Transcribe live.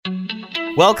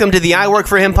Welcome to the I Work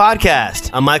For Him podcast.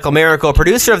 I'm Michael Miracle,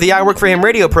 producer of the I Work For Him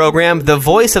radio program, the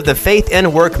voice of the faith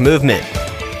and work movement.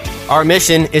 Our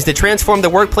mission is to transform the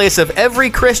workplace of every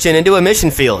Christian into a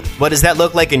mission field. What does that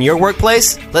look like in your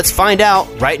workplace? Let's find out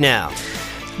right now.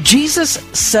 Jesus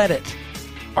said it.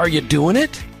 Are you doing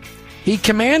it? He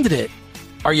commanded it.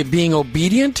 Are you being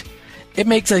obedient? It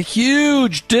makes a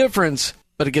huge difference,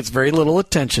 but it gets very little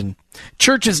attention.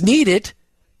 Churches need it,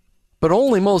 but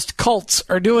only most cults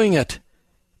are doing it.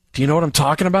 Do you know what I'm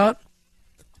talking about?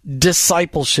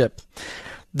 Discipleship.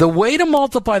 The way to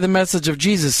multiply the message of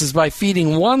Jesus is by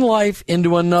feeding one life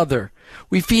into another.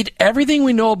 We feed everything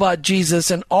we know about Jesus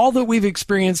and all that we've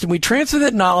experienced, and we transfer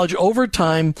that knowledge over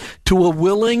time to a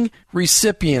willing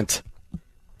recipient.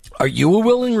 Are you a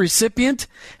willing recipient?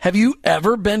 Have you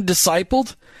ever been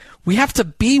discipled? We have to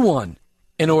be one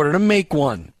in order to make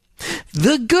one.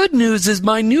 The good news is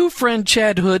my new friend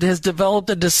Chad Hood has developed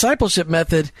a discipleship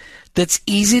method that's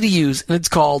easy to use, and it's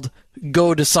called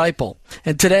Go Disciple.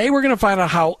 And today we're going to find out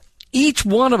how each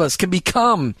one of us can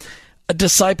become a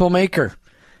disciple maker.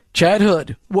 Chad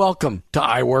Hood, welcome to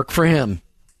I Work For Him.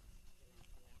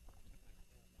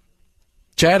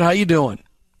 Chad, how you doing?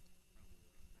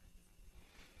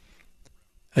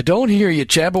 I don't hear you,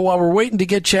 Chad, but while we're waiting to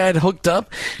get Chad hooked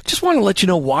up, just want to let you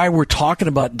know why we're talking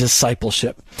about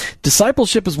discipleship.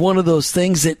 Discipleship is one of those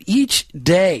things that each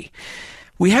day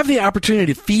we have the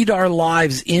opportunity to feed our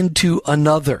lives into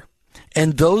another,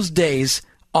 and those days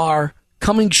are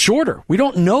coming shorter. We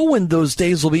don't know when those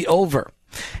days will be over.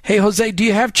 Hey, Jose, do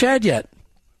you have Chad yet?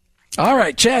 All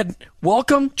right, Chad,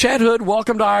 welcome. Chad Hood,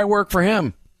 welcome to I Work For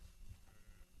Him.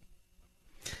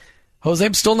 Jose,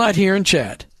 I'm still not hearing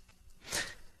Chad.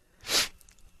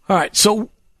 All right,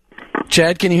 so,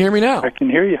 Chad, can you hear me now? I can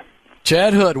hear you.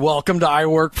 Chad Hood, welcome to I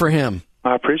Work For Him.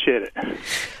 I appreciate it.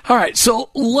 All right, so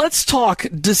let's talk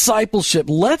discipleship.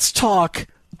 Let's talk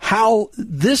how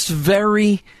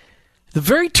the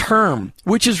very term,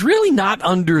 which is really not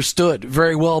understood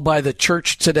very well by the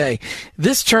church today,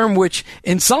 this term, which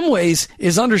in some ways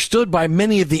is understood by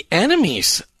many of the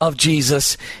enemies of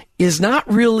Jesus, is not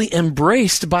really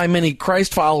embraced by many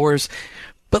Christ followers.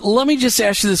 But let me just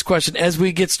ask you this question as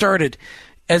we get started.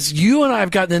 As you and I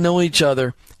have gotten to know each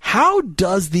other, how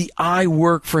does the I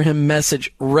Work For Him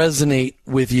message resonate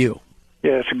with you?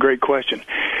 Yeah, it's a great question.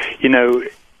 You know,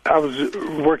 I was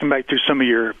working back through some of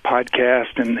your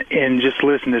podcasts and just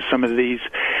listening to some of these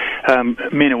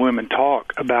men and women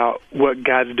talk about what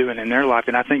God's doing in their life.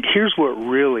 And I think here's what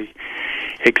really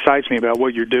excites me about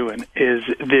what you're doing is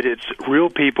that it's real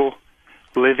people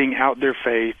living out their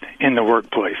faith in the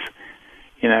workplace.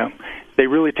 You know, they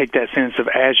really take that sense of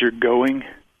as you're going,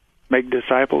 make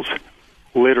disciples,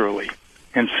 literally.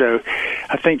 And so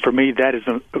I think for me, that is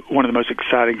one of the most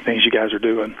exciting things you guys are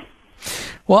doing.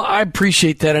 Well, I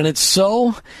appreciate that. And it's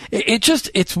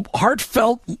it's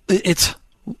heartfelt. It's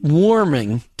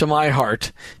warming to my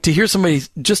heart to hear somebody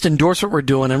just endorse what we're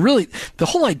doing. And really, the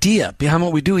whole idea behind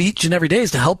what we do each and every day is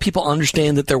to help people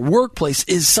understand that their workplace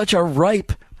is such a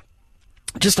ripe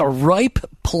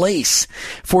place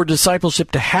for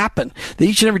discipleship to happen. That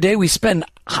each and every day we spend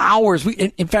hours.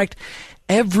 In fact,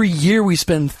 every year we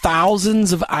spend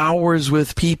thousands of hours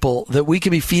with people that we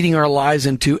could be feeding our lives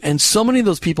into. And so many of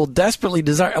those people desperately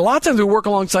desire. A lot of times we work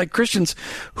alongside Christians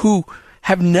who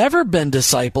have never been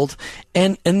discipled.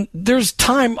 And there's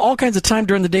time, all kinds of time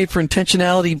during the day for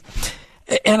intentionality.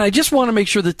 And I just want to make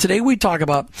sure that today we talk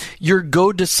about your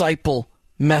Go Disciple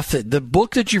method, the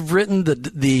book that you've written,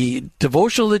 the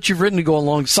devotional that you've written to go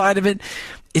alongside of it.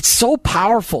 It's so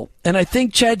powerful. And I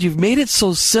think, Chad, you've made it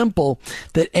so simple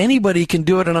that anybody can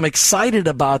do it, and I'm excited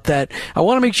about that. I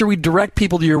want to make sure we direct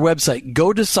people to your website,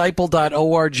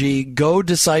 godisciple.org,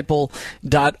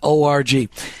 godisciple.org.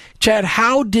 Chad,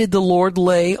 how did the Lord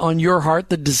lay on your heart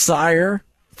the desire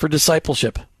for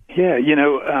discipleship? Yeah, you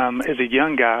know, as a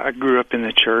young guy, I grew up in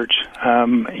the church. I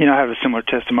have a similar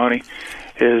testimony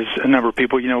as a number of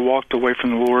people, walked away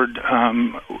from the Lord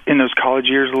in those college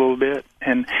years a little bit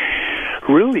and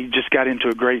really just got into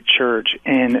a great church,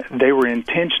 and they were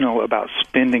intentional about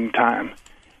spending time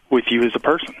with you as a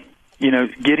person,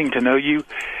 getting to know you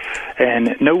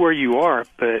and know where you are,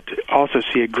 but also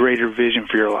see a greater vision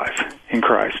for your life in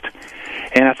Christ.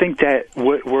 And I think that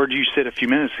what word you said a few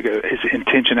minutes ago is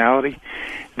intentionality.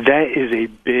 That is a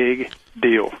big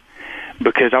deal,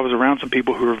 because I was around some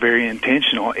people who were very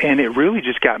intentional, and it really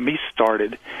just got me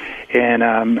started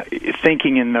and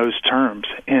thinking in those terms.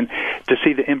 And to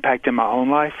see the impact in my own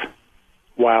life,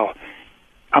 wow,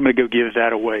 I'm going to go give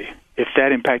that away. If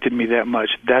that impacted me that much,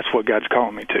 that's what God's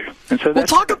calling me to. And so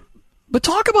But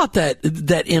talk about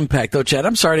that impact, though, Chad.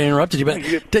 I'm sorry to interrupt you, but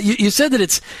you said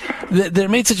that that it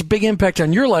made such a big impact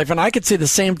on your life, and I could say the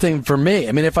same thing for me.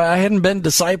 I mean, if I hadn't been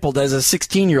discipled as a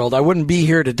 16-year-old, I wouldn't be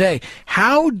here today.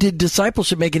 How did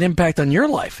discipleship make an impact on your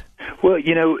life? Well,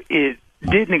 it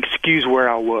didn't excuse where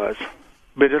I was,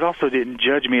 but it also didn't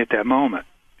judge me at that moment.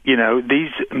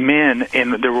 These men,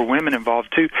 and there were women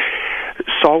involved too,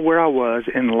 saw where I was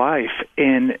in life,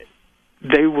 and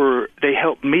they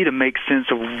helped me to make sense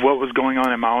of what was going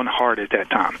on in my own heart at that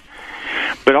time,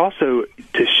 but also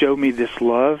to show me this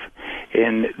love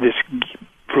and this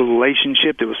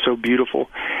relationship that was so beautiful,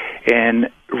 and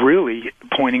really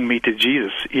pointing me to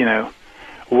Jesus,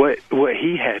 what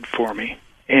he had for me,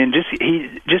 and just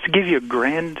to give you a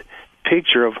grand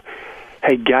picture of,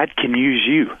 hey, God can use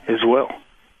you as well,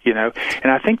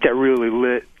 and I think that really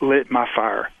lit my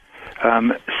fire,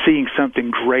 seeing something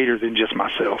greater than just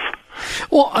myself.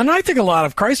 Well, and I think a lot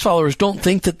of Christ followers don't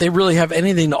think that they really have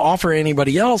anything to offer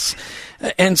anybody else,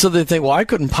 and so they think, well, I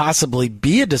couldn't possibly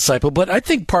be a disciple. But I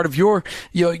think part of your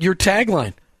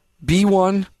tagline, be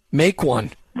one, make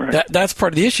one, right. That's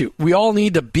part of the issue. We all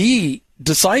need to be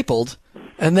discipled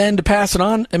and then to pass it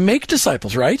on and make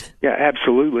disciples, right? Yeah,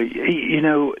 absolutely.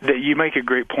 That you make a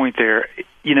great point there.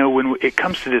 When it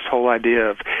comes to this whole idea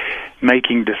of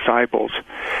making disciples,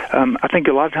 I think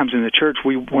a lot of times in the church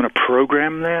we want to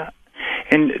program that.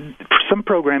 And some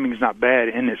programming is not bad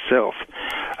in itself,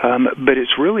 but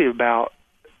it's really about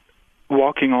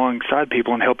walking alongside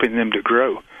people and helping them to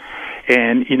grow.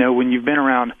 And, when you've been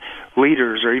around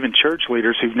leaders or even church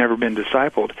leaders who've never been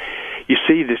discipled, you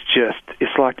see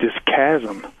it's like this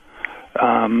chasm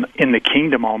in the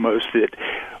kingdom almost, that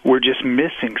we're just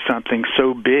missing something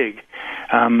so big.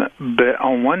 But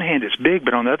on one hand it's big,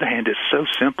 but on the other hand it's so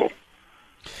simple.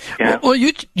 Well,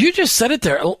 you just said it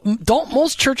there. Don't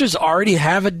most churches already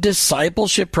have a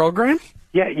discipleship program?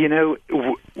 Yeah,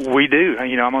 we do.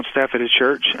 I'm on staff at a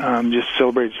church. Just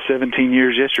celebrated 17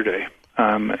 years yesterday,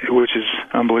 which is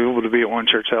unbelievable to be at one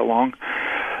church that long.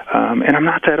 And I'm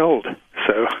not that old,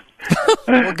 so.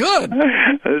 Well, good.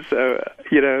 So,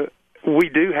 we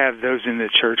do have those in the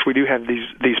church. We do have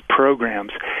these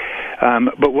programs.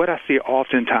 But what I see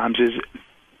oftentimes is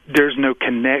there's no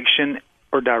connection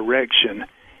or direction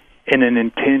in an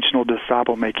intentional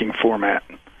disciple-making format.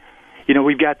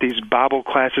 We've got these Bible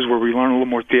classes where we learn a little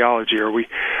more theology, or we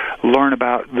learn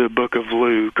about the book of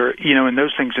Luke, or, and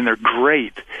those things, and they're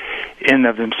great in and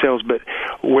of themselves, but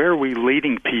where are we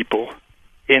leading people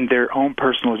in their own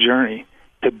personal journey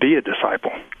to be a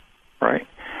disciple, right?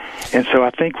 And so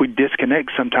I think we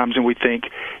disconnect sometimes, and we think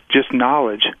just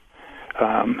knowledge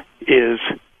is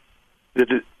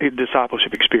the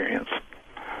discipleship experience.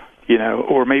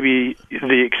 Or maybe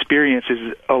the experience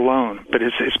is alone, but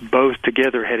it's both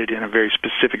together headed in a very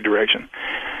specific direction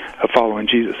of following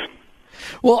Jesus.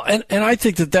 Well, and I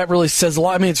think that really says a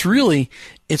lot. I mean,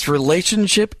 it's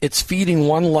relationship. It's feeding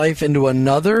one life into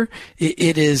another.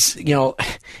 It is,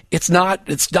 it's not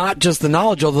just the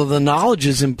knowledge, although the knowledge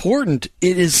is important.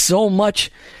 It is so much.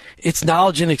 It's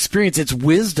knowledge and experience. It's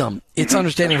wisdom. It's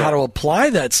understanding how to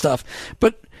apply that stuff.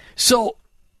 But so,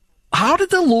 how did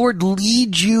the Lord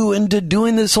lead you into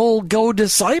doing this whole Go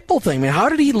Disciple thing? I mean, how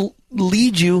did he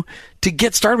lead you to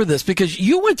get started with this? Because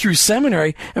you went through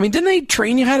seminary. I mean, didn't they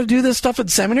train you how to do this stuff at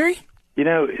seminary?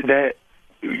 That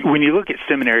when you look at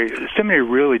seminary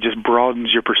really just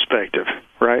broadens your perspective,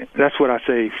 right? That's what I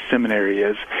say seminary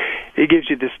is. It gives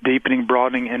you this deepening,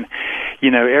 broadening, and,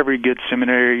 every good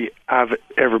seminary I've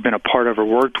ever been a part of or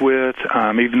worked with,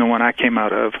 even the one I came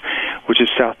out of, which is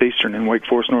Southeastern in Wake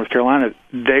Forest, North Carolina,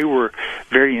 they were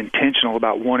very intentional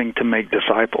about wanting to make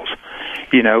disciples,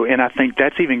 and I think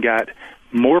that's even got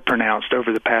more pronounced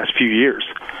over the past few years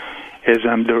as,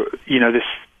 this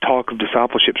talk of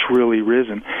discipleship's really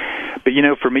risen. But,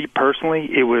 for me personally,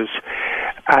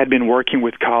 I'd been working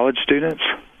with college students.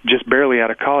 Just barely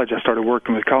out of college, I started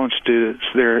working with college students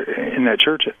there in that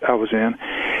church I was in.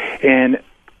 And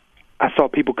I saw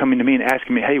people coming to me and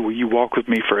asking me, hey, will you walk with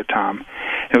me for a time?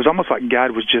 And it was almost like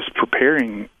God was just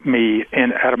preparing me,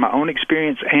 and out of my own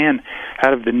experience and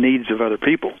out of the needs of other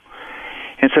people.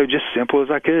 And so just simple as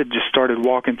I could, just started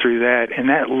walking through that, and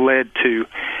that led to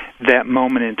that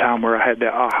moment in time where I had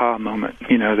that aha moment,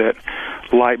 that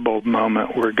light bulb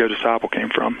moment where Go Disciple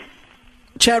came from.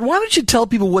 Chad, why don't you tell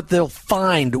people what they'll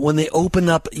find when they open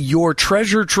up your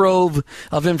treasure trove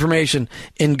of information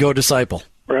in Go Disciple?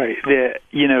 Right.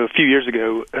 A few years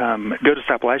ago, Go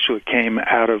Disciple actually came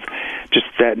out of just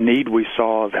that need we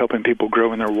saw of helping people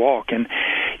grow in their walk. And,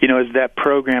 as that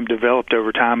program developed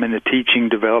over time and the teaching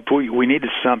developed, we needed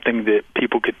something that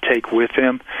people could take with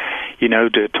them,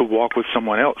 to walk with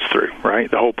someone else through, right?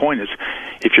 The whole point is,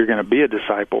 if you're going to be a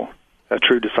disciple, a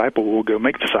true disciple will go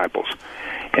make disciples.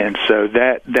 And so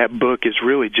that book is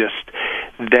really just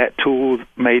that tool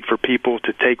made for people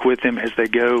to take with them as they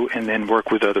go and then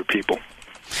work with other people.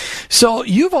 So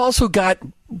you've also got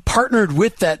partnered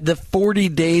with the 40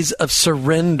 Days of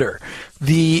Surrender,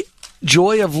 the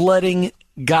joy of letting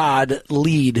God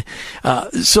lead.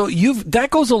 So that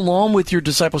goes along with your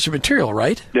discipleship material,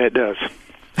 right? That does.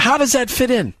 How does that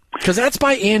fit in? Because that's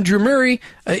by Andrew Murray,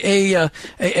 a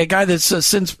guy that's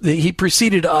since he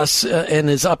preceded us and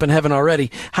is up in heaven already.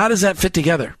 How does that fit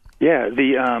together? Yeah,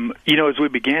 as we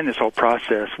began this whole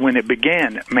process, when it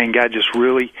began, man, God just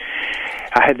really,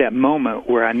 I had that moment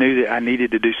where I knew that I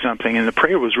needed to do something, and the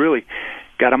prayer was really,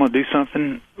 God, I'm going to do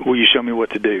something. Will you show me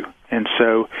what to do? And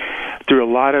so through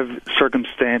a lot of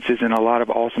circumstances and a lot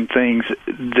of awesome things,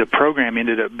 the program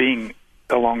ended up being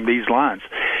along these lines.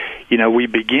 We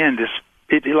began this,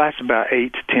 it lasts about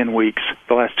 8 to 10 weeks.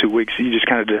 The last 2 weeks, you just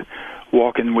kind of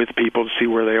walking with people to see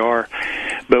where they are.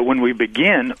 But when we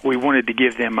begin, we wanted to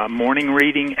give them a morning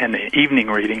reading and an evening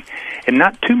reading, and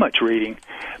not too much reading,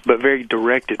 but very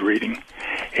directed reading.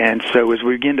 And so as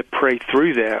we began to pray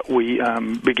through that, we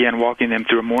began walking them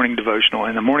through a morning devotional,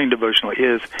 and the morning devotional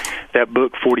is that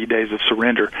book, 40 Days of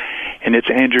Surrender. And it's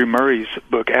Andrew Murray's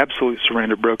book, Absolute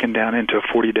Surrender, broken down into a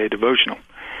 40-day devotional.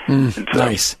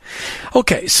 Nice.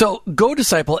 Okay, so Go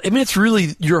Disciple, it's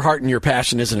really your heart and your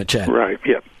passion, isn't it, Chad? Right,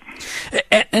 yep.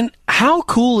 And how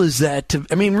cool is that?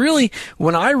 Really,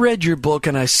 when I read your book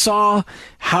and I saw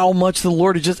how much the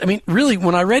Lord had really,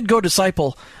 when I read Go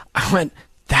Disciple, I went,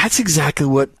 that's exactly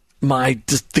what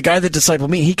the guy that discipled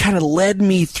me, he kind of led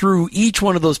me through each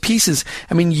one of those pieces.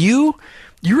 You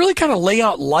really kind of lay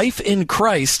out life in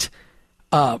Christ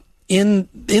in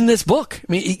this book.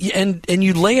 And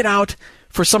you lay it out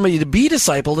for somebody to be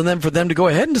discipled and then for them to go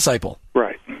ahead and disciple.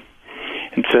 Right.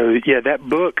 And so, that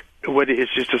book,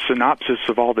 it's just a synopsis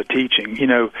of all the teaching.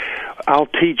 I'll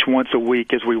teach once a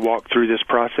week as we walk through this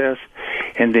process,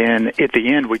 and then at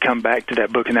the end we come back to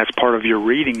that book, and that's part of your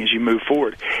reading as you move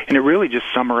forward. And it really just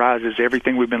summarizes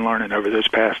everything we've been learning over those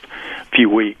past few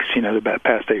weeks, the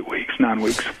past 8 weeks, 9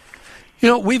 weeks.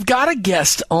 We've got a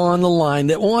guest on the line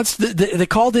that wants, they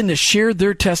called in to share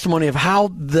their testimony of how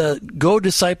the Go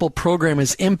Disciple program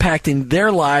is impacting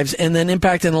their lives and then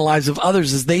impacting the lives of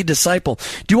others as they disciple.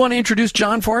 Do you want to introduce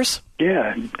John for us?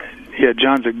 Yeah,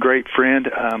 John's a great friend.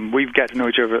 We've got to know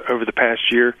each other over the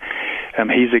past year.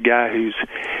 He's a guy who's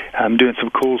doing some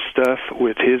cool stuff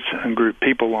with his group,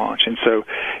 People Launch. And so,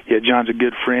 John's a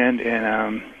good friend,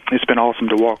 and it's been awesome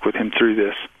to walk with him through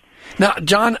this. Now,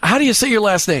 John, how do you say your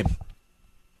last name?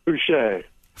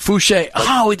 Fouché.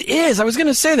 Oh, it is. I was going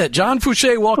to say that. John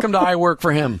Fouché, welcome to I Work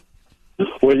for Him.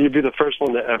 Well, you'd be the first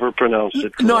one to ever pronounce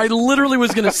it correct. No, I literally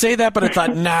was going to say that, but I thought,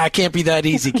 it can't be that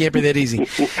easy.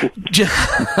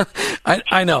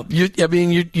 I know.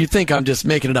 You think I'm just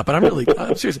making it up, but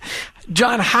I'm serious.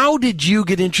 John, how did you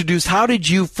get introduced? How did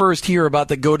you first hear about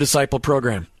the Go Disciple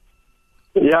program?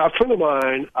 Yeah, a friend of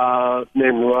mine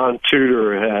named Ron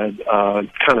Tudor had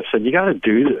kind of said, you got to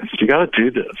do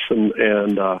this.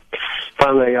 And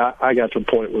finally I got to the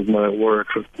point with my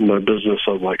work, with my business,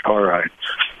 I was like, all right,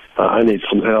 I need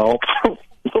some help.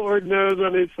 Lord knows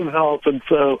I need some help. And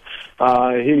so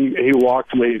he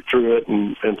walked me through it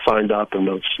and signed up, and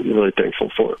I was really thankful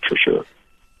for it, for sure.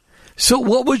 So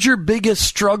what was your biggest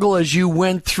struggle as you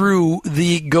went through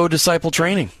the Go Disciple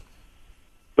training?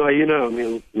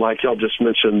 Well, like y'all just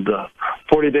mentioned, the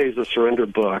 40 Days of Surrender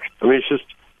book. It's just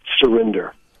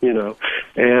surrender,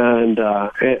 and I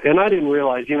didn't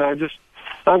realize,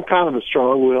 I'm kind of a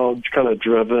strong-willed, kind of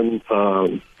driven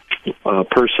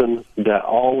person that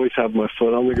always have my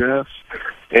foot on the gas,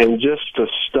 and just to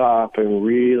stop and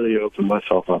really open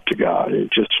myself up to God,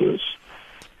 it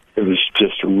was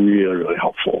just really, really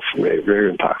helpful for me,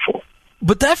 very impactful.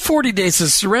 But that 40 Days of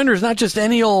Surrender is not just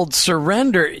any old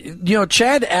surrender.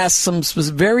 Chad asked some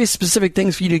very specific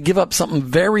things for you to give up something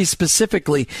very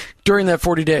specifically during that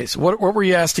 40 days. What were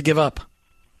you asked to give up?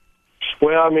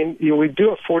 Well, we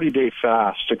do a 40-day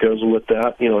fast that goes with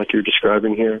that, like you're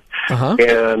describing here. Uh-huh.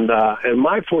 And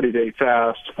my 40-day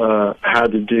fast had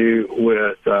to do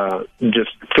with just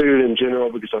food in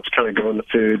general, because I was kind of going to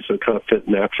food, so it kind of fit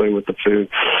naturally with the food.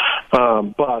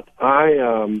 But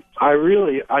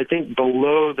I think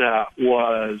below that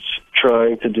was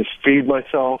trying to just feed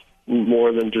myself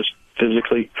more than just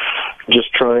physically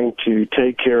just trying to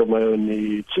take care of my own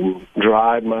needs and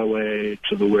drive my way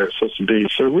to the where it's supposed to be.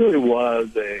 So it really was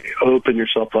a open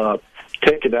yourself up,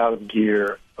 take it out of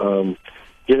gear,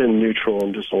 get in neutral,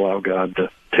 and just allow God to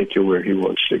take you where he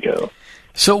wants you to go.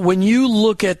 So when you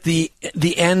look at the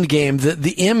end game,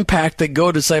 the impact that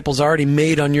Go Disciples already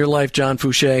made on your life, John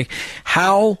Fouché,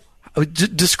 how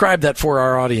describe that for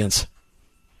our audience?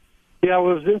 Yeah, it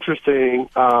was interesting.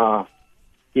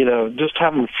 Just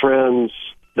having friends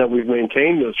that we've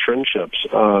maintained those friendships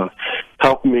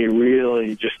helped me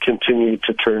really just continue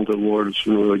to turn to the Lord. It's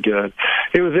been really good.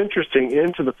 It was interesting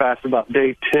into the fast about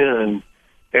day 10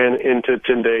 and into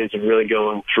 10 days of really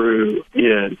going through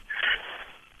it.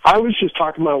 I was just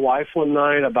talking to my wife one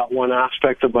night about one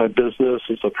aspect of my business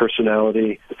as a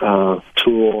personality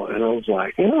tool, and I was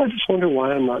like, I just wonder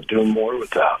why I'm not doing more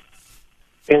with that.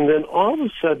 And then all of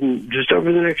a sudden, just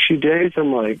over the next few days,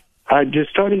 I'm like, I just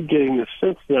started getting the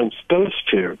sense that I'm supposed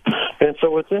to. And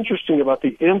so what's interesting about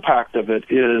the impact of it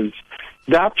is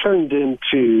that turned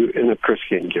into, and Chris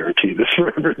can't guarantee this for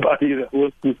everybody that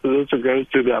listens to this or goes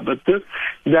through that, but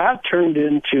that turned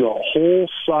into a whole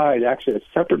side, actually a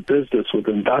separate business with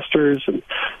investors and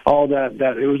all that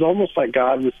it was almost like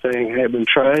God was saying, hey, I've been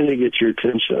trying to get your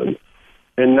attention.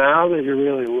 And now that you're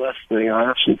really listening, I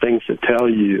have some things to tell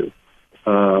you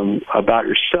about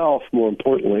yourself, more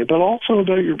importantly, but also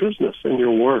about your business and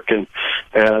your work. And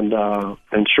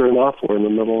sure enough, we're in the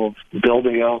middle of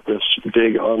building out this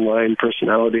big online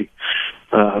personality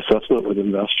assessment with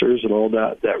investors and all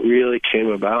that really came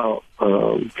about.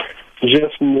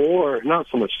 Just more, not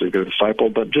so much to Go Disciple,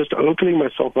 but just opening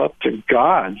myself up to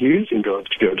God, using God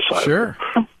to Go Disciple. Sure.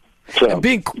 So. And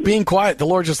being quiet. The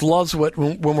Lord just loves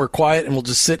when we're quiet and we'll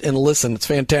just sit and listen. It's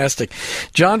fantastic.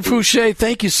 John Fouché,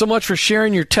 thank you so much for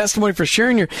sharing your testimony, for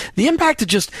sharing the impact of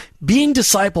just being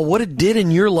disciple, what it did in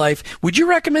your life. Would you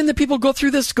recommend that people go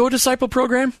through this Go Disciple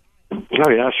program? Oh,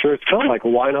 yeah, sure. It's kind of like,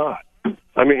 why not?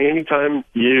 I mean, anytime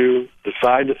you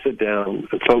decide to sit down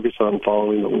and focus on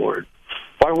following the Lord,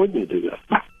 why wouldn't you do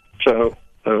that? So,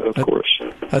 of course.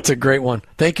 That's a great one.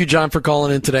 Thank you, John, for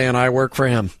calling in today on I Work for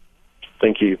Him.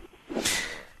 Thank you.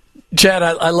 Chad,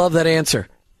 I love that answer.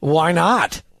 Why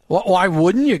not? Why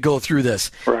wouldn't you go through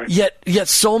this? Right. Yet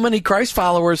so many Christ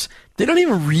followers, they don't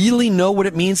even really know what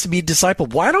it means to be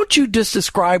discipled. Why don't you just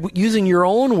describe, using your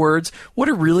own words, what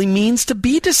it really means to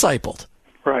be discipled?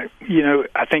 Right.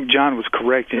 I think John was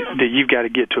correct that you've got to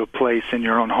get to a place in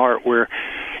your own heart where,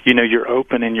 you're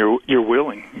open and you're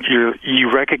willing. You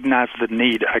recognize the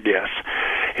need, I guess.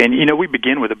 And, we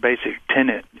begin with a basic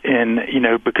tenet. And,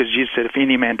 because you said, if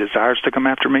any man desires to come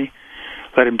after me,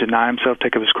 let him deny himself,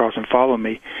 take up his cross, and follow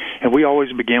me. And we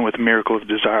always begin with a miracle of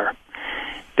desire.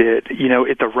 That,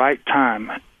 at the right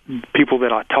time, people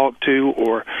that I talk to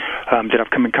or that I've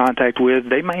come in contact with,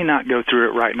 they may not go through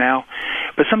it right now,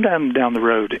 but sometime down the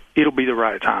road, it'll be the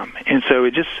right time. And so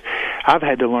I've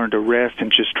had to learn to rest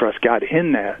and just trust God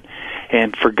in that,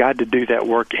 and for God to do that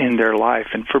work in their life,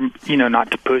 and for,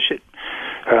 not to push it,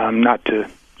 not to,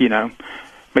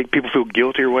 make people feel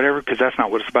guilty or whatever, because that's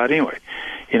not what it's about anyway.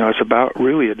 It's about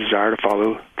really a desire to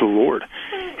follow the Lord.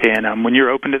 And when you're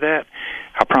open to that,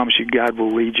 I promise you God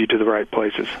will lead you to the right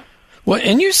places. Well,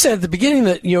 and you said at the beginning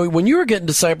that, when you were getting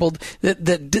discipled, that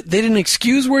they didn't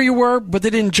excuse where you were, but they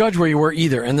didn't judge where you were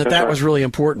either, and that was really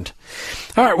important.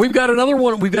 All right, we've got another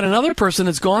one. We've got another person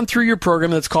that's gone through your program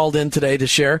that's called in today to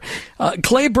share.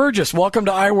 Clay Burgess, welcome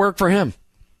to I Work for Him.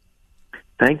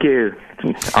 Thank you.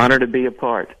 It's an honor to be a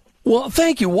part. Well,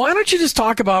 thank you. Why don't you just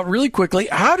talk about, really quickly,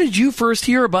 how did you first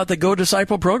hear about the Go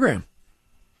Disciple program?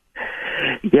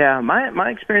 Yeah, my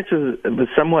experience was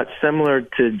somewhat similar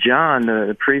to John,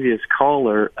 the previous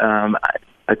caller.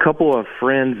 A couple of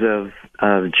friends of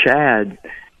Chad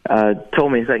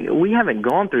told me, he's like, we haven't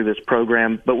gone through this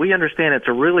program, but we understand it's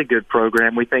a really good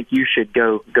program. We think you should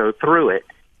go through it.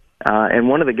 And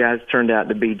one of the guys turned out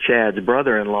to be Chad's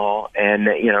brother-in-law, and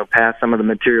passed some of the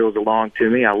materials along to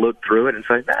me. I looked through it and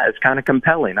said, it's kind of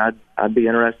compelling. I'd be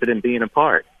interested in being a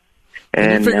part.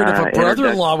 And you figured if a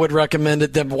brother-in-law would recommend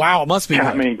it, then wow, it must be.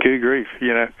 I mean, good grief,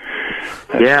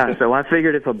 Yeah, so I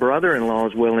figured if a brother-in-law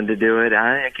is willing to do it,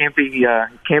 it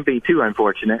can't be too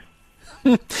unfortunate.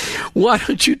 Why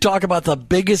don't you talk about the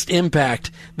biggest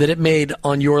impact that it made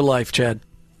on your life, Chad?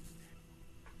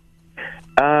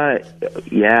 As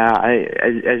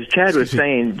Chad was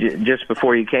saying just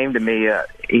before he came to me,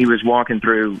 he was walking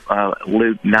through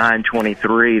Luke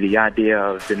 9:23, the idea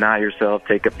of deny yourself,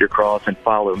 take up your cross, and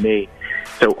follow me.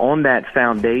 So on that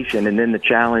foundation, and then the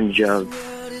challenge of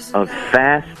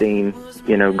fasting,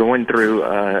 going through,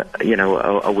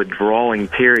 a withdrawing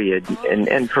period,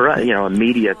 and for, a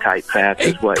media type fast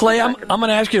is what. Clay, I'm going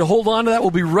to ask you to hold on to that.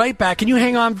 We'll be right back. Can you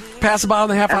hang on past about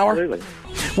a half hour? Absolutely.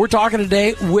 We're talking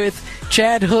today with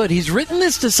Chad Hood. He's written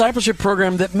this discipleship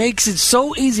program that makes it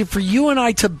so easy for you and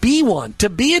I to be one, to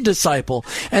be a disciple,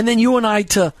 and then you and I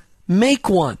to make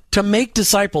one, to make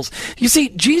disciples. You see,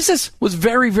 Jesus was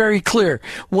very, very clear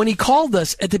when he called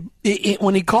us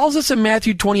when he calls us in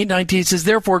Matthew 28:19. He says,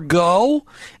 "Therefore, go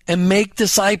and make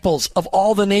disciples of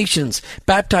all the nations,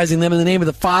 baptizing them in the name of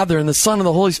the Father and the Son and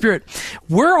the Holy Spirit."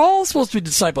 We're all supposed to be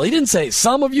disciples. He didn't say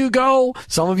some of you go,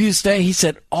 some of you stay. He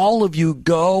said all of you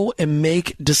go and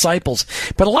make disciples.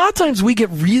 But a lot of times we get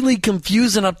really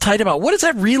confused and uptight about what does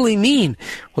that really mean.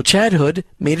 Well, Chad Hood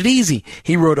made it easy.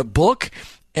 He wrote a book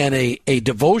and a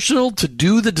devotional to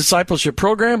do the discipleship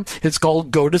program. It's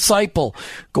called Go Disciple.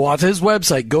 Go out to his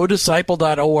website,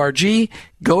 godisciple.org,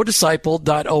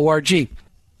 godisciple.org.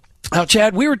 Now,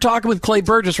 Chad, we were talking with Clay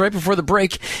Burgess right before the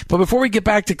break, but before we get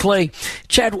back to Clay,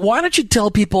 Chad, why don't you tell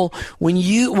people when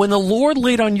the Lord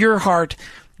laid on your heart,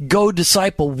 Go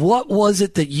Disciple, what was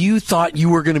it that you thought you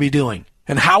were going to be doing?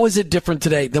 And how is it different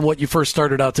today than what you first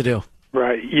started out to do?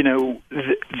 Right.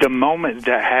 The moment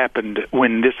that happened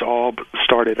when this all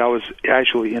started, I was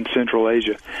actually in Central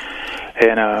Asia.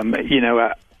 And,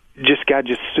 God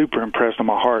just super impressed on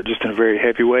my heart, just in a very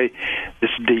heavy way,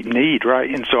 this deep need, right?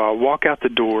 And so I walk out the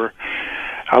door.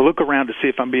 I look around to see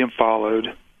if I'm being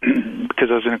followed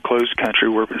because I was in a closed country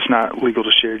where it's not legal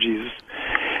to share Jesus.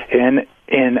 And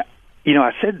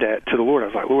I said that to the Lord. I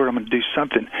was like, Lord, I'm going to do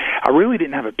something. I really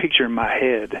didn't have a picture in my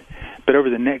head, but over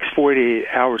the next 48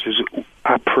 hours,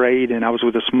 I prayed, and I was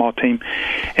with a small team,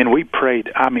 and we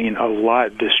prayed, a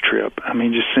lot this trip.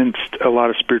 Just sensed a lot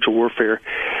of spiritual warfare.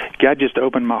 God just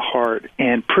opened my heart,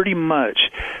 and pretty much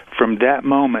from that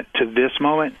moment to this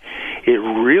moment, it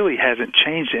really hasn't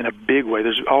changed in a big way.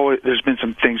 There's been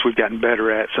some things we've gotten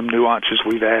better at, some nuances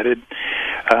we've added,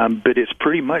 but it's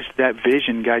pretty much that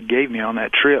vision God gave me on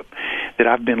that trip that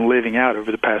I've been living out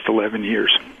over the past 11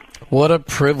 years. What a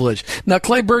privilege. Now,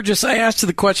 Clay Burgess, I asked you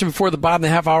the question before the bottom of the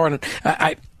half hour, and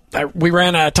we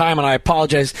ran out of time, and I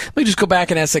apologize. Let me just go back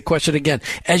and ask that question again.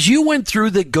 As you went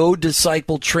through the Go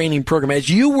Disciple training program, as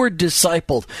you were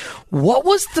discipled, what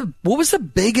was the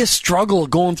biggest struggle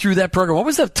going through that program? What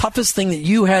was the toughest thing that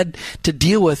you had to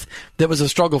deal with that was a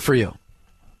struggle for you?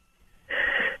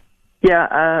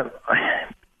 Yeah,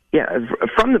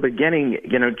 from the beginning,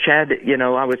 Chad,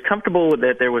 I was comfortable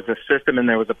that there was a system and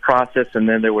there was a process and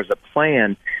then there was a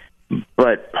plan.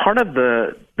 But part of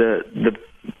the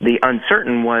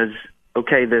uncertain was,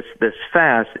 okay, this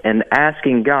fast and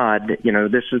asking God,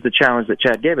 this is the challenge that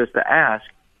Chad gave us, to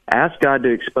ask God to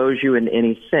expose you in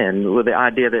any sin, with the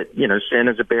idea that, sin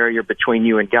is a barrier between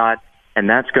you and God, and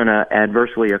that's going to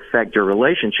adversely affect your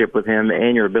relationship with Him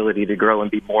and your ability to grow and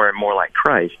be more and more like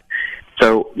Christ.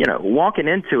 So, walking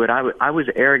into it, I was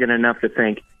arrogant enough to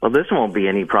think, well, this won't be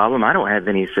any problem. I don't have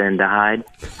any sin to hide.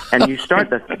 And you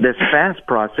start this fast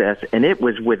process, and it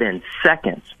was within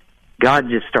seconds. God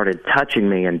just started touching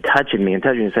me and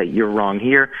say, you're wrong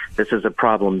here. This is a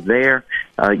problem there.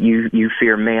 You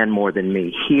fear man more than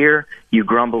me here. You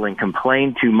grumble and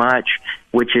complain too much,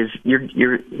 which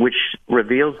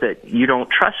reveals that you don't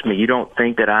trust me. You don't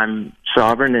think that I'm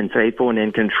sovereign and faithful and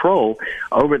in control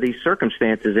over these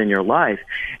circumstances in your life.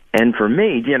 And for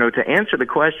me, to answer the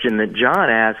question that John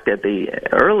asked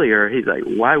earlier, he's like,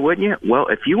 why wouldn't you? Well,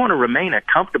 if you want to remain a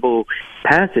comfortable,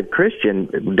 passive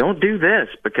Christian, don't do this,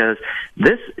 because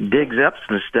this digs up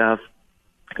some stuff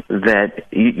that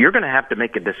you're going to have to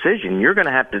make a decision. You're going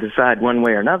to have to decide one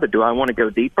way or another. Do I want to go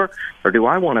deeper, or do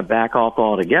I want to back off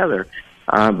altogether?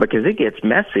 Because it gets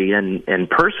messy and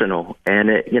personal. And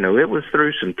it was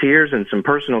through some tears and some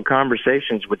personal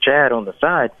conversations with Chad on the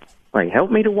side. Like,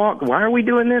 help me to walk. Why are we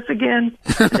doing this again?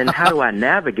 And how do I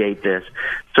navigate this?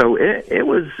 So it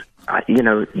was,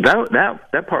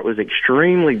 that part was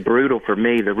extremely brutal for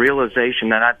me. The realization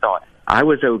that I thought I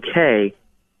was okay,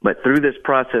 but through this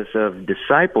process of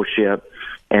discipleship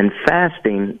and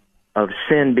fasting, of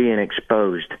sin being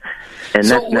exposed, and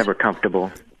that's never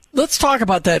comfortable. Let's talk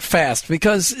about that fast,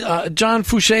 because John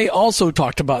Fouché also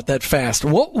talked about that fast.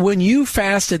 When you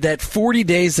fasted that 40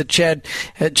 days that Chad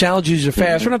had challenged you to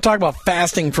fast, we're not talking about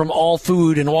fasting from all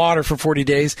food and water for 40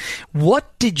 days.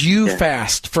 What did you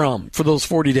fast from for those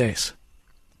 40 days?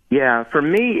 Yeah, for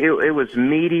me, it was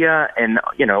media and,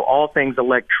 all things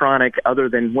electronic other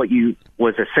than what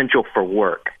was essential for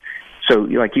work. So,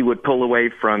 like, you would pull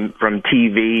away from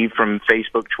TV, from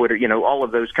Facebook, Twitter, all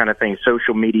of those kind of things,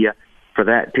 social media, for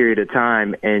that period of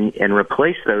time, and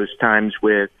replace those times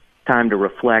with time to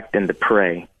reflect and to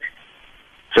pray.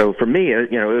 So for me,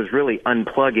 it was really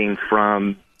unplugging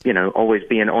from, always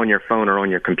being on your phone or on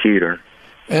your computer.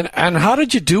 And how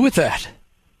did you do with that?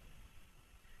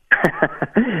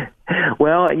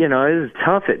 Well, it was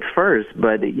tough at first,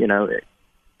 but,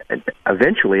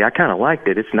 eventually I kind of liked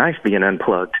it. It's nice being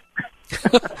unplugged.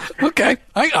 Okay.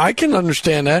 I can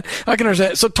understand that.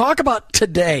 So talk about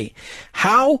today.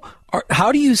 How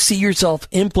do you see yourself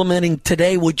implementing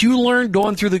today what you learned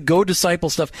going through the Go Disciple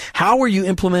stuff? How are you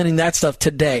implementing that stuff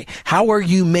today? How are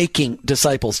you making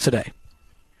disciples today?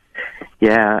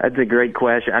 Yeah, that's a great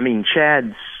question. I mean,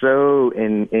 Chad's so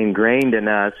ingrained in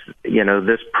us,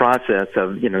 this process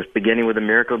of, beginning with a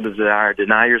miracle desire,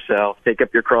 deny yourself, take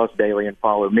up your cross daily and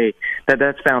follow me.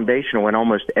 That's foundational in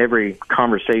almost every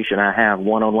conversation I have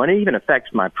one-on-one. It even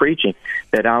affects my preaching,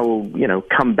 that I will,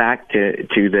 come back to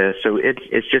this. So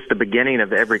it's just the beginning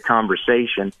of every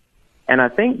conversation. And I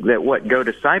think that what Go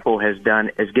Disciple has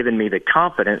done is given me the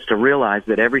confidence to realize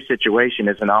that every situation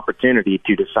is an opportunity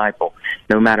to disciple,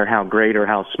 no matter how great or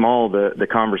how small the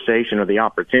conversation or the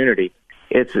opportunity.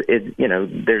 There's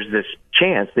this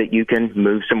chance that you can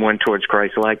move someone towards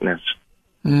Christ likeness.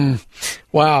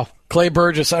 Wow. Clay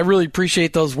Burgess, I really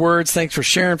appreciate those words. Thanks for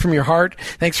sharing from your heart.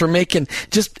 Thanks for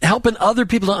just helping other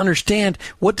people to understand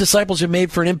what discipleship made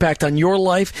for an impact on your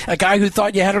life. A guy who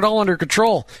thought you had it all under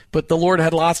control, but the Lord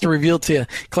had lots to reveal to you.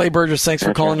 Clay Burgess, thanks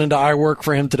for calling into I Work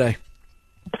for Him today.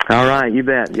 All right, you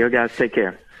bet. You guys take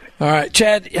care. All right,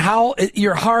 Chad, how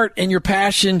your heart and your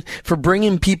passion for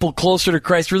bringing people closer to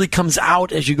Christ really comes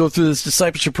out as you go through this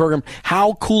discipleship program.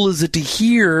 How cool is it to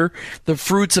hear the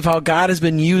fruits of how God has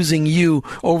been using you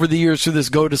over the years through this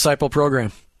Go Disciple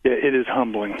program? Yeah, it is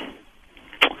humbling.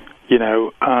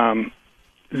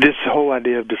 This whole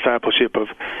idea of discipleship, of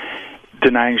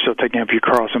denying yourself, taking up your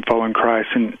cross, and following Christ,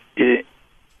 and it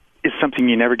is something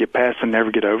you never get past and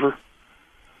never get over.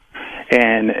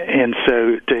 And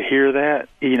so to hear that,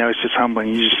 it's just humbling.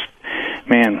 You just,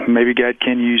 man, maybe God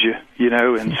can use you,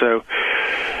 and so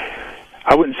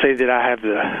I wouldn't say that I have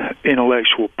the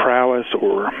intellectual prowess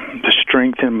or the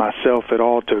strength in myself at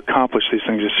all to accomplish these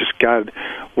things. It's just God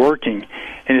working,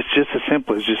 and it's just as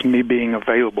simple as just me being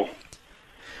available.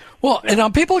 Well, and now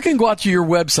people can go out to your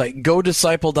website,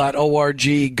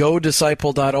 godisciple.org,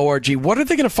 godisciple.org. What are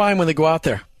they going to find when they go out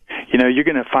there? You're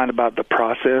going to find about the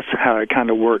process, how it kind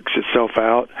of works itself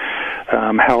out,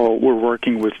 how we're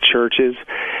working with churches.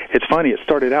 It's funny, it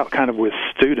started out kind of with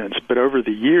students, but over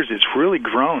the years it's really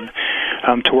grown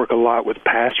to work a lot with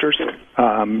pastors,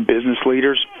 business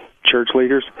leaders, church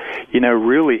leaders,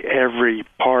 really every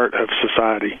part of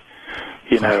society,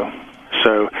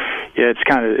 So, yeah,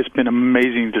 it's been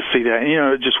amazing to see that.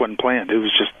 And, it just wasn't planned. It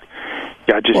was just,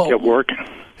 God just kept working.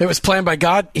 It was planned by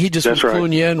God. He just was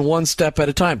cluing you in one step at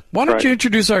a time. Why don't you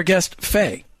introduce our guest,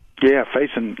 Faye? Yeah,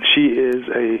 Faison, she is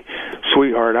a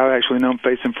sweetheart. I've actually known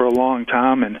Faison for a long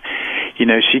time, and,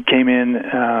 she came in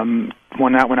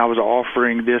one night when I was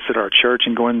offering this at our church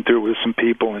and going through it with some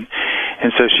people, and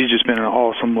so she's just been an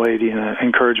awesome lady and an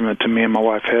encouragement to me and my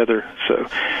wife, Heather, so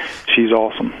she's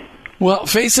awesome. Well,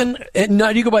 Faison,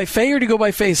 now do you go by Faye or do you go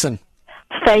by Faison?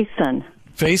 Faison.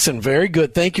 Faison, very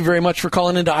good. Thank you very much for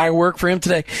calling into I Work for Him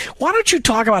today. Why don't you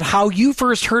talk about how you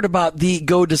first heard about the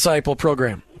Go Disciple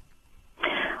program?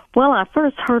 Well, I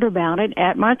first heard about it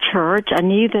at my church. I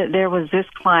knew that there was this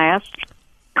class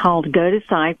called Go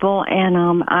Disciple,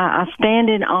 and I stand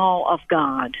in awe of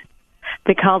God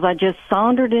because I just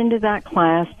sauntered into that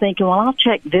class thinking, well, I'll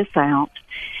check this out.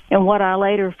 And what I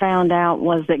later found out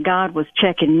was that God was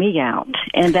checking me out.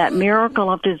 And that miracle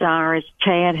of desire, as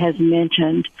Chad has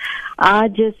mentioned, I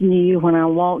just knew when I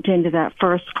walked into that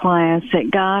first class that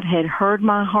God had heard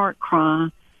my heart cry.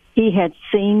 He had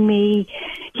seen me.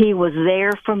 He was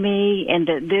there for me, and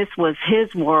that this was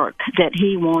His work that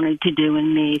He wanted to do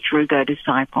in me through Go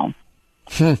Disciple.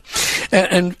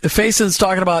 And Faison's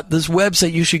talking about this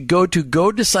website. You should go to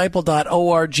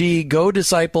godisciple.org,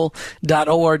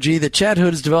 godisciple.org. The Chad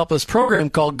Hood has developed this program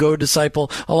called Go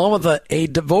Disciple, along with a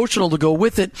devotional to go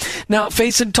with it. Now,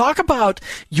 Faison, talk about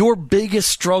your biggest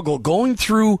struggle going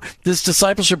through this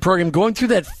discipleship program, going through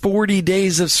that 40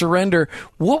 days of surrender.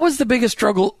 What was the biggest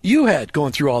struggle you had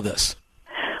going through all this?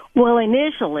 Well,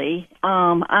 initially,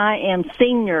 I am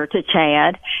senior to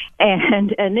Chad,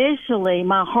 and initially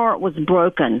my heart was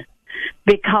broken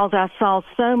because I saw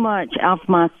so much of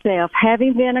myself,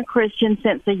 having been a Christian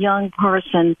since a young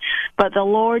person, but the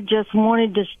Lord just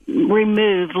wanted to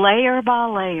remove layer by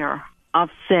layer of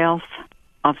self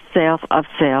self,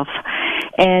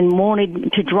 and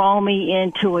wanted to draw me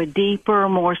into a deeper,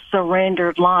 more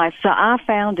surrendered life. So I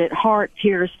found it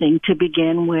heart-piercing to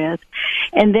begin with.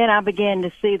 And then I began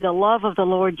to see the love of the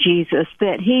Lord Jesus,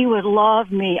 that he would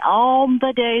love me all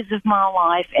the days of my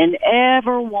life and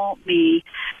ever want me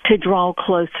to draw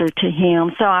closer to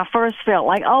him. So I first felt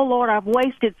like, oh, Lord, I've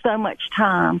wasted so much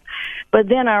time. But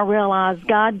then I realized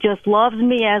God just loves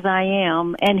me as I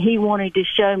am, and he wanted to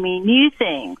show me new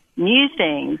things,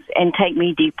 and take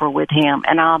me deeper with him.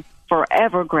 And I'm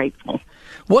forever grateful.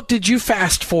 What did you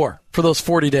fast for those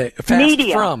 40 days?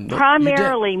 Media,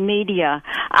 primarily media.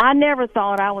 I never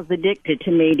thought I was addicted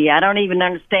to media. I don't even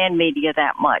understand media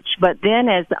that much. But then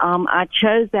as I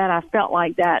chose that, I felt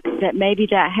like that maybe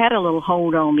that had a little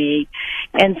hold on me.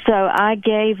 And so I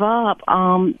gave up.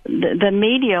 The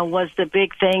media was the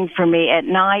big thing for me. At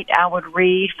night, I would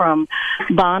read from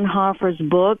Bonhoeffer's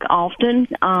book often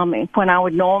when I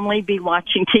would normally be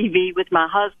watching TV with my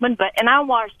husband. And I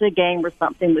watched the game or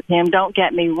something with him. Don't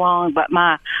get me wrong, but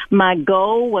my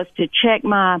goal was to check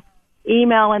my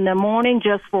email in the morning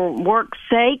just for work's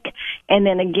sake, and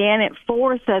then again at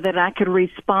 4 so that I could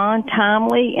respond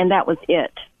timely, and that was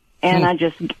it. And I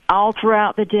just, all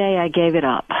throughout the day, I gave it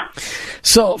up.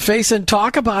 So, Faison,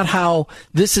 talk about how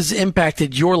this has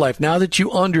impacted your life. Now that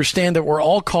you understand that we're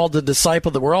all called to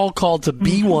disciple, that we're all called to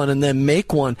be one and then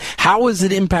make one, how is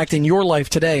it impacting your life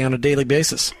today on a daily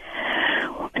basis?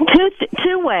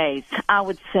 Two ways, I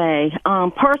would say.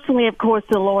 Personally, of course,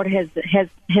 the Lord has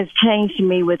changed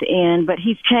me within, but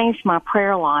he's changed my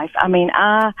prayer life. I mean,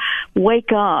 I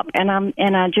wake up and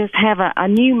I just have a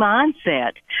new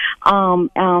mindset.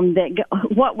 That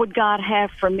what would God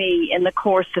have for me in the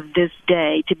course of this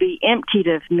day, to be emptied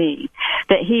of me,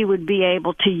 that he would be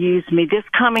able to use me. This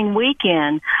coming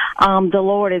weekend, the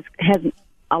Lord has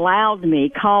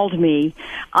called me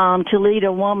to lead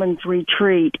a woman's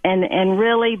retreat. And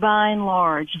really, by and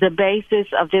large, the basis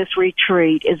of this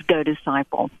retreat is Go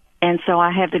Disciple. And so I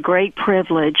have the great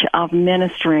privilege of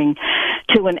ministering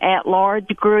to an at-large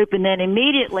group. And then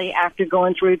immediately after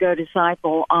going through Go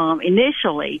Disciple,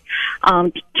 initially,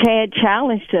 Chad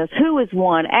challenged us, who is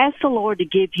one? Ask the Lord to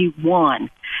give you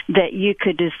one that you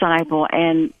could disciple.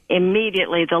 And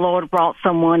immediately the Lord brought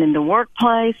someone in the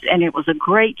workplace, and it was a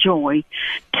great joy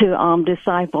to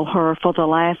disciple her for the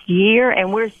last year.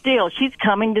 And she's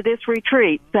coming to this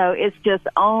retreat. So it's just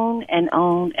on and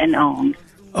on and on.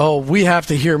 Oh, we have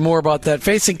to hear more about that.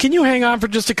 Faison, can you hang on for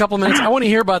just a couple of minutes? I want to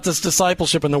hear about this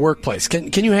discipleship in the workplace.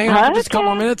 Can you hang on for just a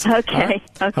couple of minutes? Okay.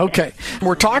 Right. Okay.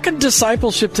 We're talking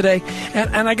discipleship today,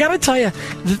 and I got to tell you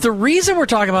that the reason we're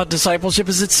talking about discipleship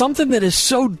is it's something that is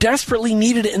so desperately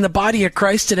needed in the body of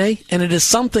Christ today, and it is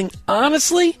something,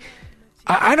 honestly,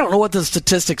 I don't know what the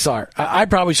statistics are. I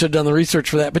probably should have done the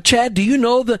research for that. But Chad, do you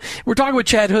know we're talking with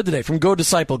Chad Hood today from Go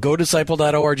Disciple,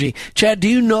 godisciple.org. Chad, do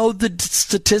you know the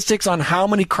statistics on how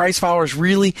many Christ followers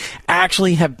really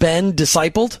actually have been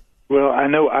discipled? Well, I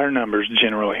know our numbers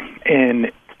generally.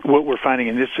 And what we're finding,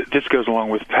 and this goes along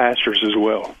with pastors as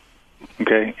well,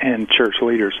 okay, and church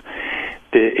leaders,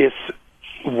 that it's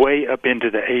way up into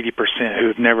the 80% who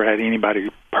have never had anybody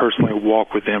personally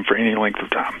walk with them for any length of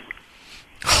time.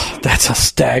 That's a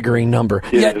staggering number.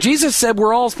 Yeah, Jesus said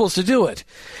we're all supposed to do it.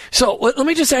 So let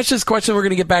me just ask this question. We're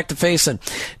going to get back to Faison.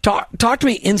 Talk to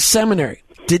me. In seminary,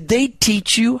 did they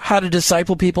teach you how to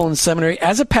disciple people in seminary?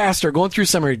 As a pastor going through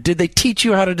seminary, did they teach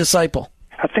you how to disciple?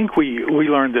 I think we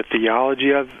learned the theology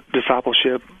of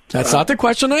discipleship. That's not the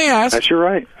question I asked. That's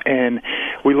right. And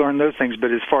we learned those things.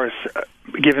 But as far as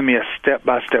giving me a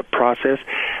step-by-step process,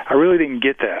 I really didn't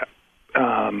get that.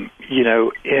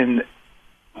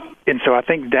 And so I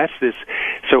think that's this.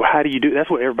 So how do you do? That's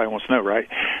what everybody wants to know, right?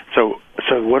 So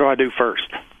what do I do first?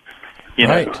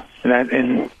 Right.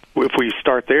 And if we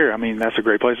start there, I mean, that's a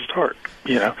great place to start.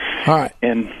 All right.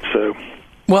 And so.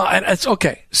 Well, it's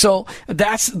okay. So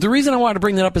that's the reason I wanted to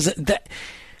bring that up is that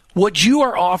what you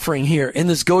are offering here in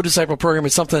this Go Disciple program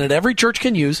is something that every church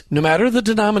can use, no matter the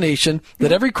denomination,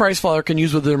 that every Christ follower can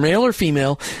use, whether they're male or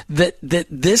female. That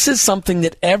this is something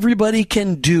that everybody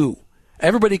can do.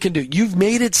 Everybody can do. You've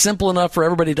made it simple enough for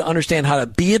everybody to understand how to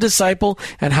be a disciple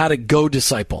and how to go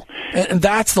disciple. And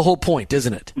that's the whole point,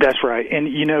 isn't it? That's right. And,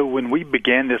 when we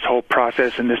began this whole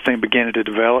process and this thing began to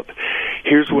develop,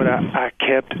 here's what I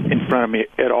kept in front of me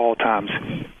at all times.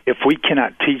 If we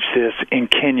cannot teach this in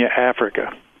Kenya,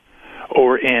 Africa,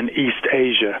 or in East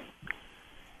Asia,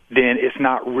 then it's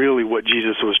not really what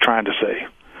Jesus was trying to say.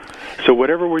 So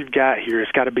whatever we've got here,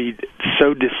 it's got to be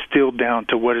so distilled down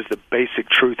to what is the basic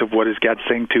truth of what is God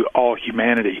saying to all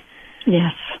humanity.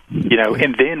 Yes.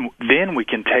 And then we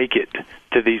can take it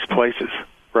to these places,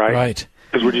 right? Right.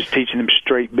 because we're just teaching them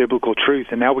straight biblical truth,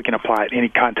 and now we can apply it in any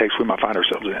context we might find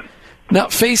ourselves in. Now,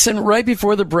 Faison, right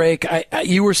before the break,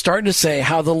 you were starting to say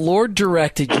how the Lord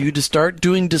directed you to start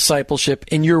doing discipleship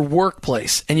in your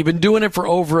workplace, and you've been doing it for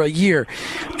over a year.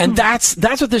 And that's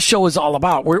what this show is all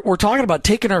about. We're talking about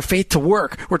taking our faith to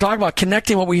work. We're talking about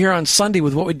connecting what we hear on Sunday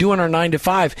with what we do in our 9 to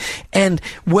 5. And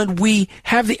when we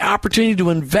have the opportunity to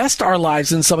invest our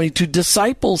lives in somebody, to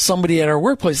disciple somebody at our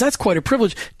workplace, that's quite a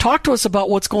privilege. Talk to us about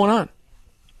what's going on.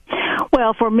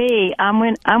 Well, for me,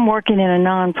 I'm working in a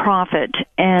nonprofit,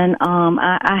 and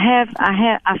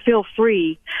I feel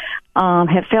free,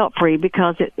 have felt free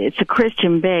because it's a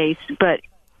Christian base. But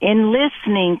in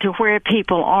listening to where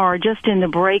people are, just in the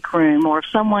break room, or if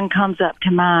someone comes up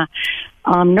to my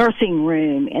nursing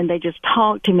room and they just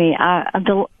talk to me,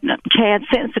 Chad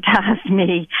sensitized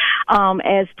me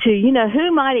as to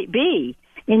who might it be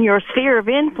in your sphere of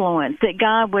influence that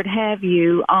God would have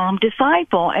you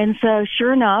disciple. And so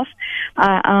sure enough,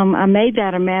 I made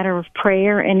that a matter of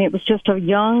prayer, and it was just a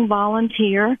young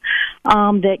volunteer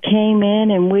that came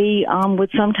in, and we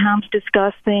would sometimes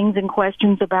discuss things and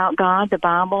questions about God, the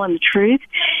Bible, and the truth.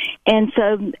 And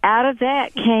so out of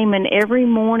that came an every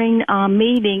morning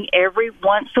meeting.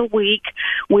 Once a week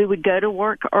we would go to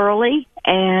work early,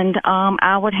 and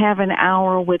I would have an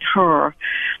hour with her.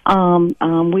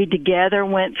 We together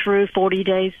went through 40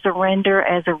 Days Surrender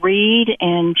as a read,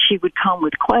 and she would come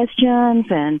with questions.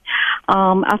 And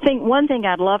I think one thing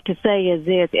I'd love to say is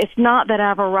this: it's not that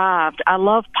I've arrived. I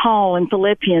love Paul in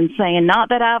Philippians saying, not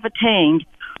that I've attained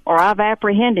or I've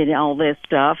apprehended all this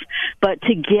stuff, but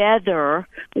together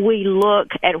we look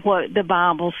at what the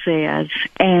Bible says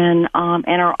and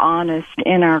are honest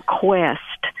in our quest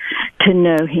to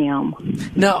know Him.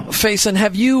 Now, Faison,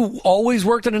 have you always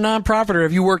worked in a nonprofit, or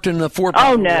have you worked in the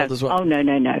for-profit world as well? Oh,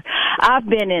 no. I've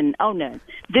been in,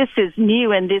 this is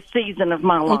new in this season of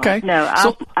my life. Okay. No,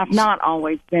 I've not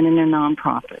always been in a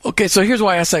nonprofit. Okay, so here's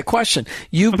why I asked that question.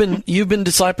 You've been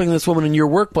discipling this woman in your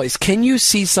workplace. Can you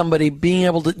see somebody being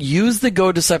able to use the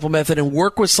Go Disciple method and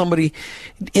work with somebody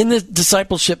in the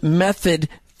discipleship method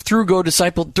through Go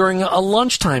Disciple during a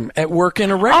lunchtime at work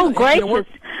in a regular? Oh, gracious.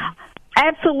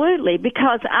 Absolutely,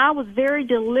 because I was very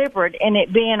deliberate in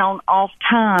it being on off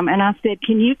time, and I said,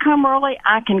 "Can you come early?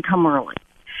 I can come early."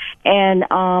 And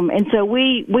so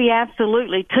we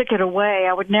absolutely took it away.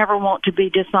 I would never want to be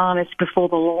dishonest before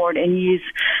the Lord and use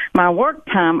my work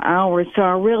time hours, so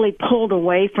I really pulled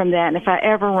away from that. And if I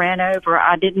ever ran over,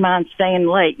 I didn't mind staying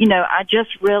late. I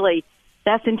just really,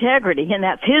 that's integrity, and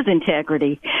that's His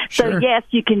integrity. Sure. So, yes,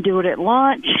 you can do it at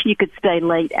lunch. You could stay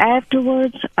late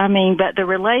afterwards. But the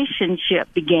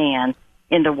relationship began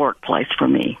in the workplace for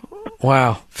me.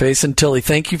 Wow. Faison Tilley,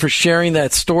 thank you for sharing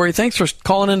that story. Thanks for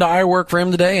calling into I Work for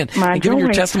Him today and giving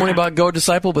your testimony about Go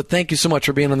Disciple, but thank you so much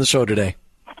for being on the show today.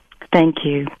 Thank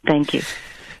you.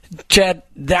 Chad,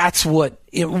 that's what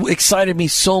excited me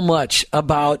so much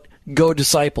about Go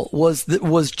Disciple was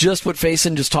just what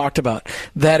Faison just talked about.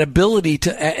 That ability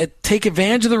to take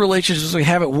advantage of the relationships we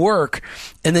have at work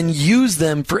and then use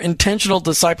them for intentional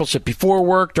discipleship before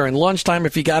work, during lunchtime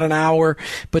if you got an hour,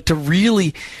 but to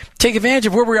really take advantage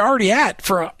of where we're already at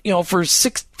for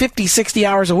 50, 60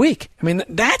 hours a week.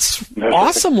 That's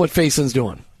awesome what Faison's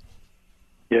doing.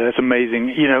 Yeah, that's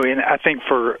amazing. And I think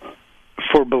for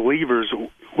believers,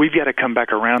 we've got to come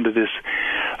back around to this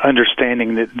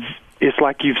understanding that it's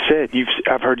like you've said.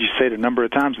 I've heard you say it a number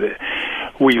of times that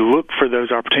we look for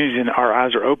those opportunities and our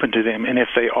eyes are open to them. And if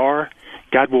they are,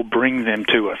 God will bring them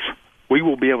to us. We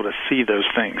will be able to see those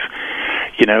things,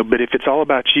 But if it's all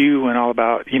about you and all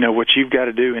about what you've got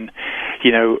to do, and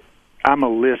I'm a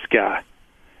list guy,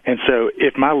 and so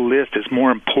if my list is more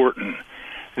important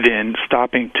than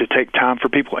stopping to take time for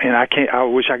people, and I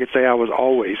wish I could say I was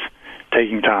always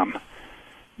taking time,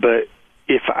 but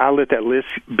if I let that list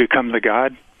become the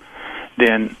God,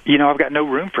 then, I've got no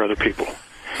room for other people.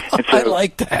 And so, I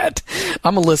like that.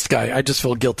 I'm a list guy. I just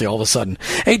feel guilty all of a sudden.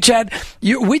 Hey, Chad,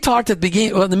 we talked at the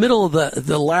beginning, in the middle of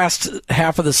the last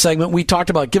half of the segment, we talked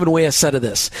about giving away a set of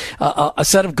this, a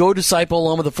set of Go Disciple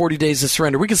along with the 40 Days of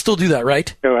Surrender. We can still do that,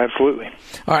 right? Oh, absolutely.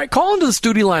 All right, call into the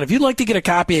studio line. If you'd like to get a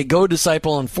copy of Go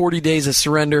Disciple and 40 Days of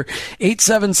Surrender,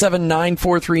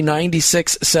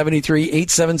 877-943-9673,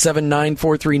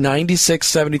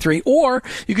 877-943-9673, or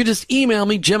you could just email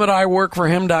me,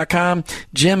 Jim@iworkforhim.com,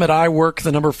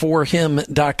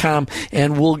 Jim@iwork4him.com,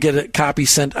 and we'll get a copy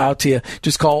sent out to you.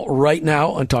 Just call right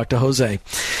now and talk to Jose.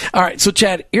 All right, so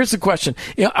Chad, here's the question.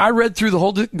 I read through the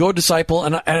whole Go Disciple,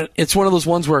 and it's one of those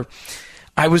ones where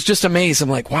I was just amazed. I'm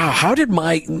like, wow, how did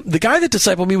the guy that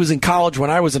discipled me was in college when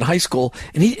I was in high school,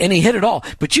 and he hit it all.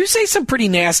 But you say some pretty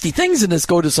nasty things in this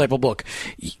Go Disciple book.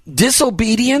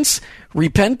 Disobedience,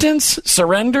 repentance,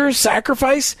 surrender,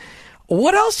 sacrifice.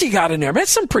 What else you got in there?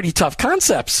 That's some pretty tough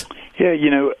concepts. Yeah,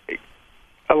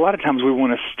 a lot of times we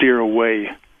want to steer away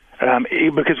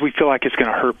because we feel like it's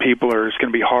going to hurt people or it's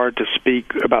going to be hard to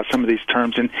speak about some of these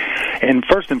terms. And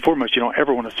first and foremost, you don't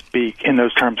ever want to speak in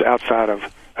those terms outside of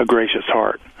a gracious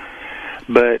heart.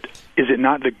 But is it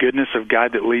not the goodness of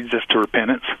God that leads us to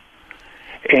repentance?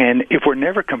 And if we're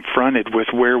never confronted with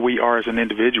where we are as an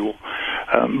individual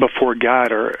before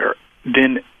God, or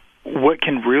then what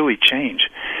can really change?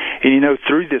 And,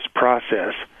 through this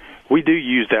process, we do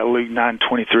use that Luke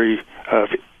 9:23 of,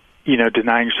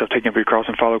 denying yourself, taking up your cross,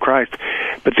 and follow Christ.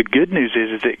 But the good news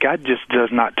is that God just does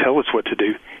not tell us what to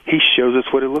do. He shows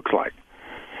us what it looks like.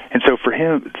 And so for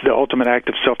him, the ultimate act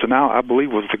of self-denial, I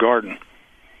believe, was the garden,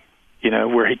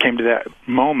 where he came to that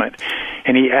moment,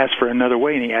 and he asked for another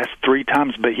way, and he asked 3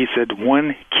 times, but he said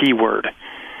one key word,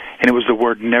 and it was the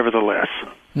word nevertheless.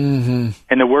 Mm-hmm.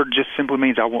 And the word just simply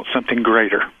means I want something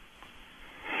greater.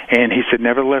 And he said,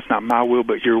 nevertheless, not my will,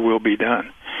 but your will be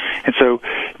done. And so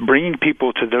bringing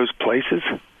people to those places,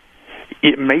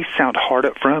 it may sound hard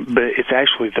up front, but it's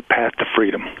actually the path to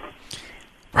freedom.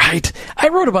 Right. I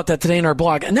wrote about that today in our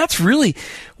blog, and that's really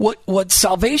what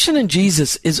salvation in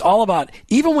Jesus is all about.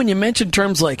 Even when you mention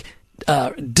terms like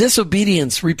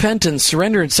disobedience, repentance,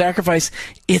 surrender, and sacrifice,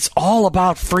 it's all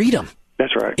about freedom.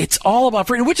 That's right. It's all about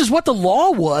freedom, which is what the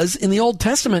law was in the Old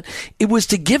Testament. It was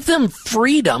to give them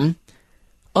freedom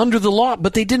under the law,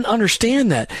 but they didn't understand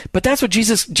that. But that's what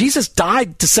Jesus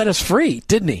died to set us free,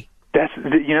 didn't he? This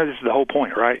is the whole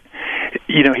point, right?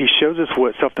 He shows us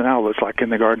what self-denial looks like in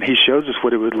the garden. He shows us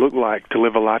what it would look like to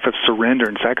live a life of surrender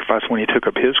and sacrifice when he took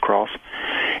up his cross.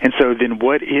 And so then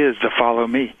what is the follow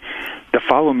me? The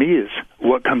follow me is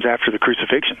what comes after the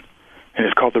crucifixion, and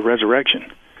it's called the resurrection.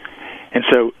 And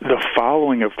so the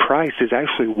following of Christ is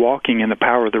actually walking in the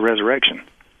power of the resurrection.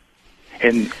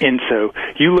 And so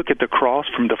you look at the cross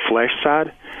from the flesh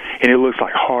side, and it looks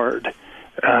like hard.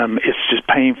 It's just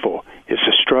painful. It's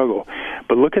a struggle.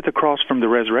 But look at the cross from the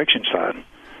resurrection side.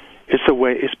 It's the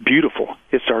way. It's beautiful.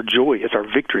 It's our joy. It's our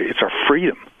victory. It's our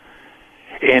freedom.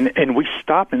 And we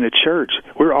stop in the church.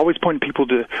 We're always pointing people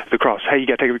to the cross. Hey, you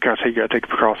got to take up your cross. Hey, you got to take up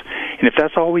your cross. And if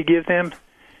that's all we give them,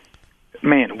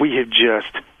 man, we have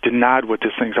just denied what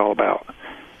this thing's all about.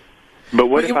 But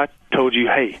what if I told you,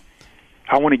 hey,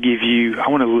 I want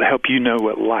to help you know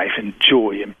what life and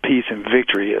joy and peace and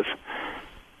victory is.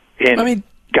 And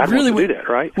God really wants to do that,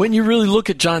 right? When you really look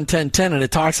at John 10:10, and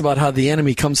it talks about how the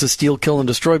enemy comes to steal, kill, and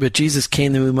destroy, but Jesus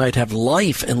came that we might have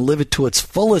life and live it to its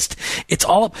fullest. It's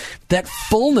all that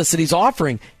fullness that he's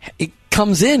offering. It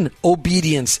comes in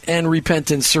obedience and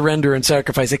repentance, surrender, and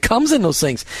sacrifice. It comes in those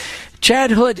things.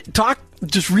 Chad Hood, talk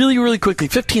just really, really quickly,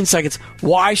 15 seconds.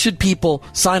 Why should people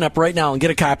sign up right now and get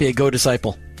a copy of Go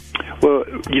Disciple? Well,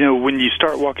 when you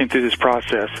start walking through this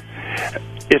process,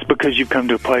 it's because you've come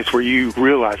to a place where you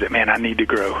realize that, man, I need to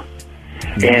grow.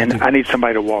 And I need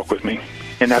somebody to walk with me.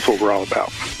 And that's what we're all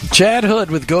about. Chad Hood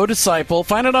with Go Disciple.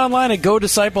 Find it online at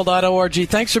godisciple.org.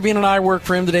 Thanks for being an I Work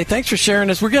For Him today. Thanks for sharing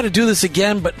this. We're going to do this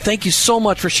again, but thank you so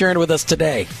much for sharing it with us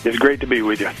today. It's great to be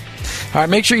with you. All right,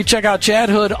 make sure you check out Chad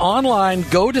Hood online,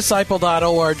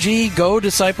 godisciple.org,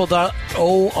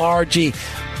 godisciple.org.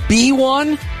 Be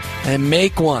one and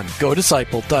make one.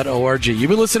 Godisciple.org. You've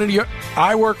been listening to your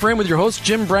I Work For Him with your host,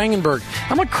 Jim Brangenberg.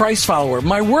 I'm a Christ follower.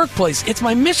 My workplace, it's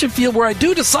my mission field where I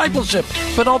do discipleship,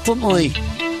 but ultimately,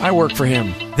 I work for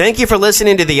Him. Thank you for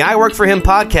listening to the I Work For Him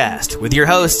podcast with your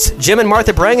hosts, Jim and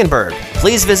Martha Brangenberg.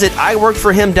 Please visit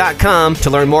iworkforhim.com to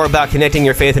learn more about connecting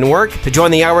your faith and work, to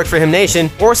join the I Work For Him Nation,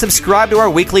 or subscribe to our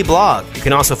weekly blog. You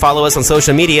can also follow us on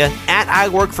social media at I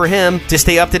Work For Him to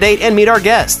stay up to date and meet our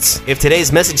guests. If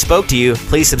today's message spoke to you,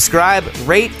 please subscribe,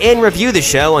 rate, and review the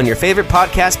show on your favorite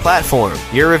podcast platform.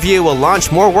 Your review will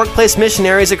launch more workplace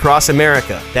missionaries across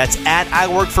America. That's at I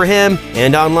Work For Him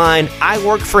and online,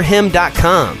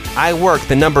 iworkforhim.com. I work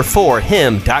the number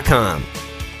 4him.com.